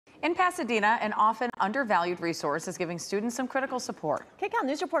In Pasadena, an often undervalued resource is giving students some critical support. KCAL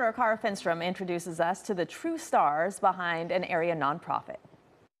News reporter Finnstrom introduces us to the true stars behind an area nonprofit.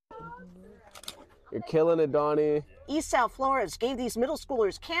 You're killing it, Donnie. East South Flores gave these middle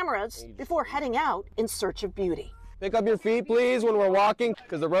schoolers cameras before heading out in search of beauty. Pick up your feet, please, when we're walking,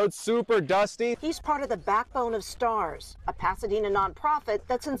 because the road's super dusty. He's part of the backbone of STARS, a Pasadena nonprofit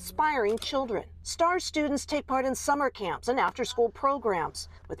that's inspiring children. STARS students take part in summer camps and after-school programs,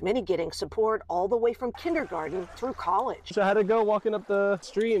 with many getting support all the way from kindergarten through college. So how'd it go walking up the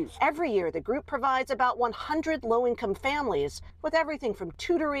stream? Every year, the group provides about 100 low-income families with everything from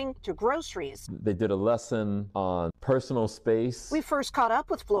tutoring to groceries. They did a lesson on personal space. We first caught up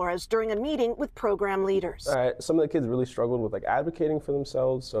with Flores during a meeting with program leaders. All right, some of the kids really struggled with advocating for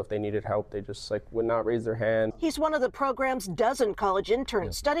themselves, so if they needed help, they just would not raise their hand. He's one of the program's dozen college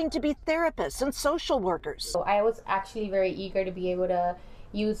interns studying to be therapists and social workers. So I was actually very eager to be able to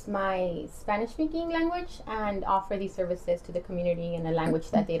use my Spanish-speaking language and offer these services to the community in a language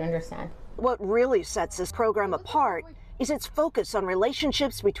that they'd understand. What really sets this program apart is its focus on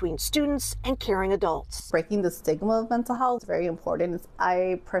relationships between students and caring adults. Breaking the stigma of mental health is very important.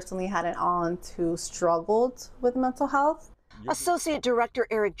 I personally had an aunt who struggled with mental health. Associate Director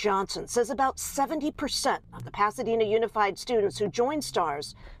Eric Johnson says about 70% of the Pasadena Unified students who join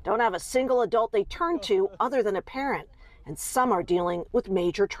STARS don't have a single adult they turn to other than a parent, and some are dealing with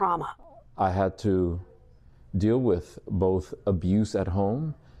major trauma. I had to deal with both abuse at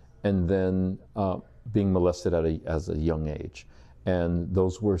home and then being molested as a young age. And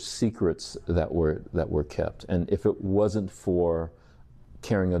those were secrets that were kept. And if it wasn't for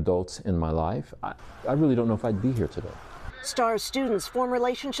caring adults in my life, I really don't know if I'd be here today. STARS students form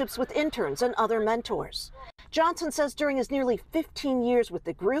relationships with interns and other mentors. Johnson says during his nearly 15 years with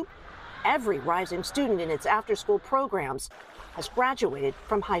the group, every rising student in its after-school programs has graduated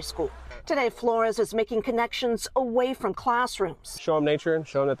from high school. Today, Flores is making connections away from classrooms. Show them nature and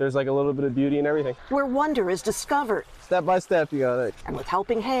show them that there's a little bit of beauty in everything. Where wonder is discovered. Step by step, you got it. And with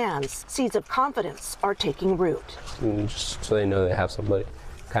helping hands, seeds of confidence are taking root. And just so they know they have somebody.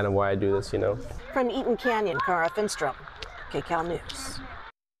 Kind of why I do this, you know. From Eaton Canyon, Finnstrom, KCAL News.